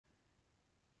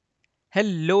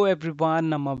Hello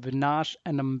everyone, I'm Avinash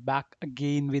and I'm back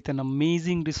again with an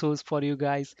amazing resource for you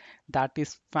guys, that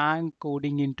is FAANG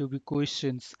Coding interview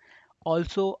questions.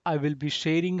 Also, I will be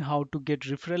sharing how to get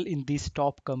referral in these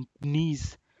top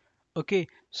companies. Okay,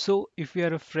 so if you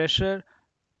are a fresher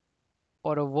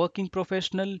or a working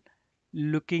professional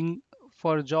looking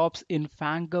for jobs in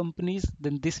FAANG companies,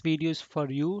 then this video is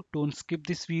for you. Don't skip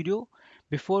this video.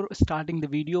 Before starting the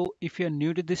video, if you are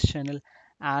new to this channel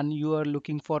and you are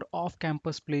looking for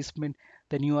off-campus placement,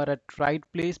 then you are at right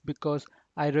place because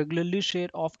I regularly share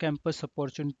off-campus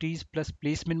opportunities plus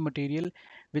placement material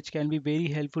which can be very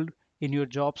helpful in your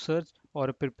job search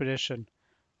or preparation.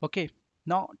 Okay,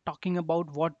 now talking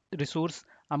about what resource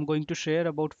I'm going to share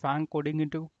about FAANG coding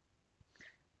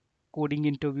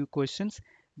interview questions.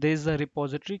 There is a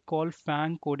repository called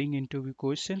FAANG Coding Interview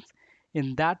Questions.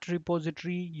 In that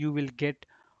repository, you will get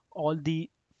all the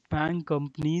FAANG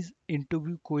companies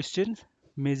interview questions,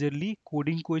 majorly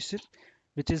coding questions,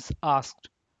 which is asked.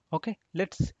 Okay,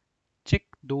 let's check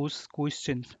those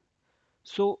questions.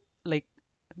 So, like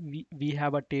we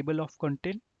have a table of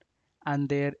content and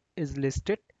there is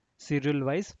listed serial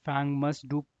wise FAANG must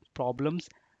do problems.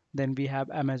 Then we have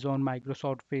Amazon,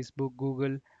 Microsoft, Facebook,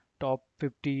 Google, top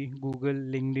 50, Google,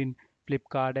 LinkedIn,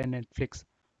 Flipkart, and Netflix.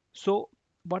 So,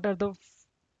 what are the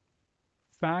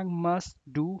FAANG must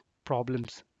do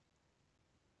problems?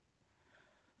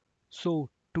 So,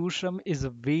 Tusham is a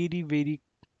very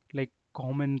like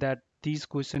common that these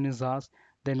question is asked.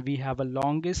 Then we have a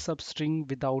longest substring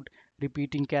without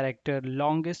repeating character,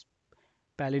 longest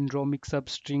palindromic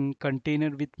substring, container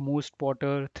with most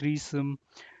potter, threesome,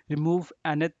 remove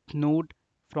nth node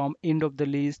from end of the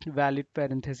list, valid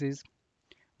parenthesis,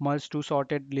 merge to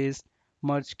sorted list,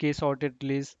 merge k sorted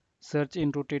list, search in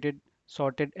rotated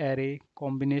sorted array,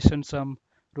 combination sum,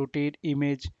 rotate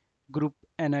image, group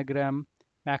anagram,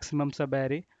 maximum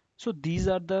subarray. So these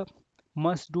are the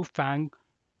must do FAANG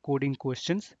coding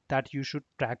questions that you should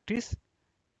practice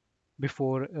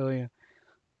before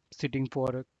sitting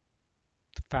for a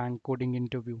FAANG coding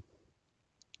interview.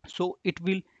 So it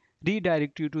will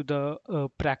redirect you to the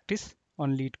practice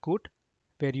on LeetCode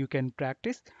where you can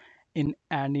practice in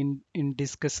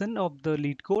discussion of the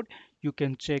LeetCode you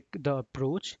can check the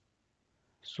approach.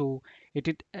 So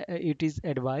it is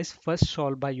advised first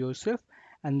solve by yourself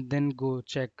and then go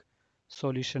check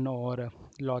solution or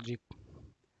logic.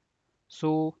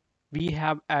 So we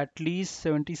have at least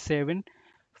 77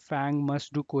 FAANG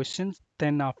must do questions.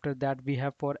 Then after that we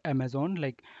have for Amazon,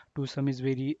 like to some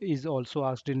is also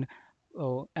asked in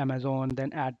Amazon.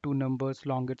 Then add two numbers,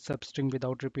 longest substring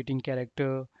without repeating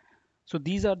character. So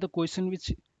these are the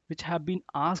questions which have been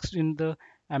asked in the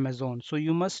Amazon. So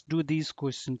you must do these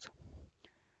questions.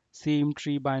 Same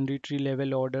tree, binary tree,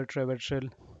 level order, traversal,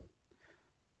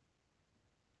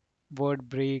 word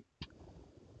break.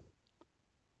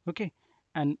 Okay,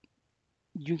 and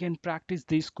you can practice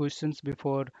these questions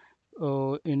before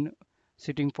in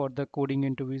sitting for the coding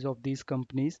interviews of these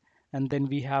companies. And then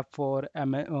we have for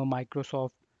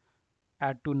Microsoft,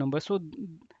 add two numbers. So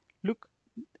look,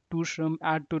 to shrum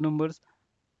add two numbers,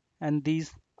 and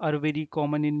these are very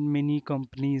common in many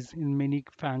companies, in many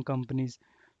FAANG companies.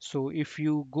 So if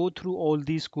you go through all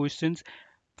these questions,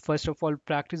 first of all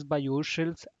practice by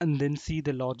yourselves and then see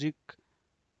the logic,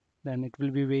 then it will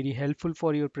be very helpful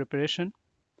for your preparation.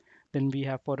 Then we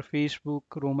have for Facebook,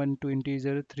 Roman to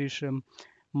integer, threesome,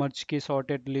 merge case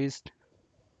sorted list,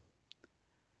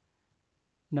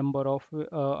 number of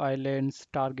islands,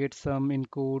 target sum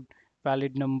include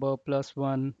valid number plus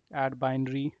one, add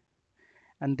binary.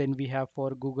 And then we have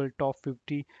for Google top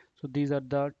 50. So these are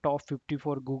the top 50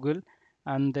 for Google.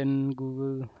 And then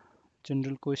Google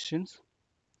general questions.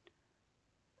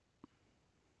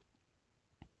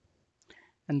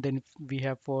 And then we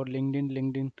have for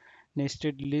LinkedIn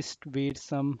nested list, weight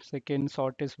sum, second,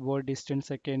 shortest word distance,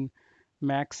 second,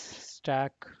 max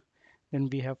stack. Then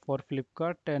we have for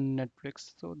Flipkart and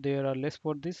Netflix. So there are less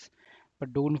for this,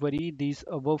 but don't worry, these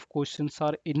above questions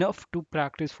are enough to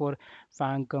practice for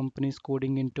FAANG companies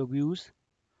coding interviews,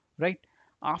 right?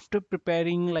 After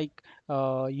preparing, like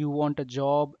you want a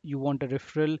job, you want a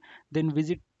referral, then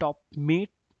visit TopMate.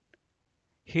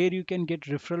 Here you can get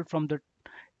referral from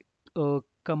the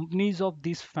companies of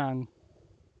these FAANG.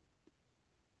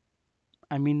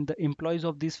 I mean the employees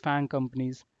of these FAANG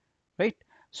companies, right?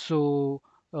 So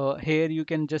here you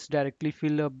can just directly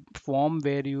fill a form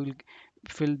where you will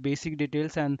fill basic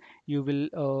details and you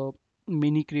will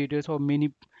many creators or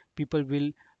many people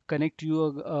will connect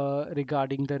you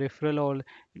regarding the referral, or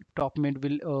TopMate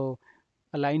will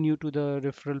align you to the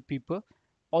referral people.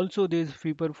 Also there's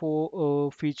feature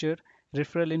for feature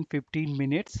referral in 15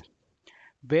 minutes,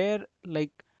 where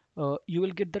like you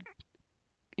will get the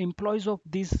employees of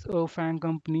these FAANG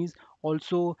companies,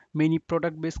 also many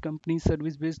product-based companies,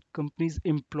 service-based companies,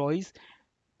 employees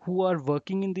who are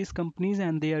working in these companies,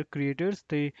 and they are creators.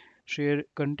 They share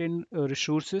content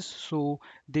resources, so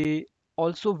they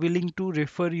also willing to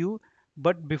refer you.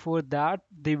 But before that,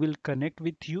 they will connect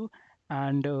with you,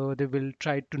 and they will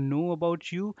try to know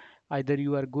about you, either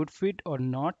you are good fit or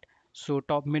not. So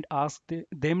TopMate asked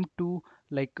them to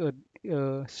like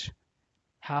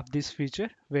have this feature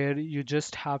where you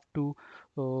just have to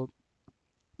uh,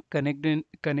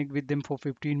 connect with them for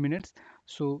 15 minutes.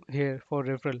 So here for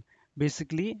referral,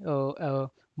 basically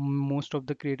most of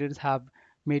the creators have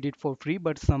made it for free,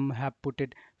 but some have put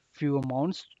it few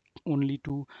amounts only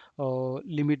to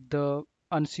limit the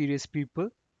unserious people.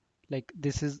 Like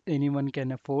this is anyone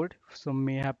can afford. Some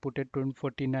may have put it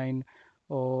 2049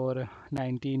 or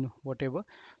 19 whatever.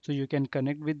 So you can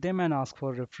connect with them and ask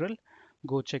for referral.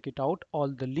 Go check it out. All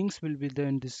the links will be there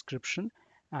in description,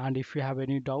 and if you have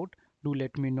any doubt, do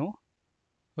let me know.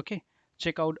 Okay,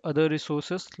 check out other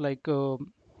resources like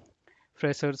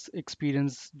freshers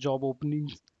experience job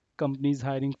openings, companies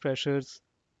hiring freshers,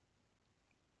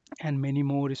 and many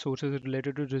more resources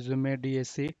related to resume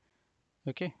DSA.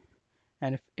 Okay,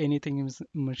 and if anything is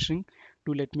missing,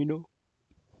 do let me know.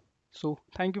 So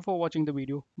thank you for watching the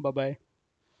video. Bye bye.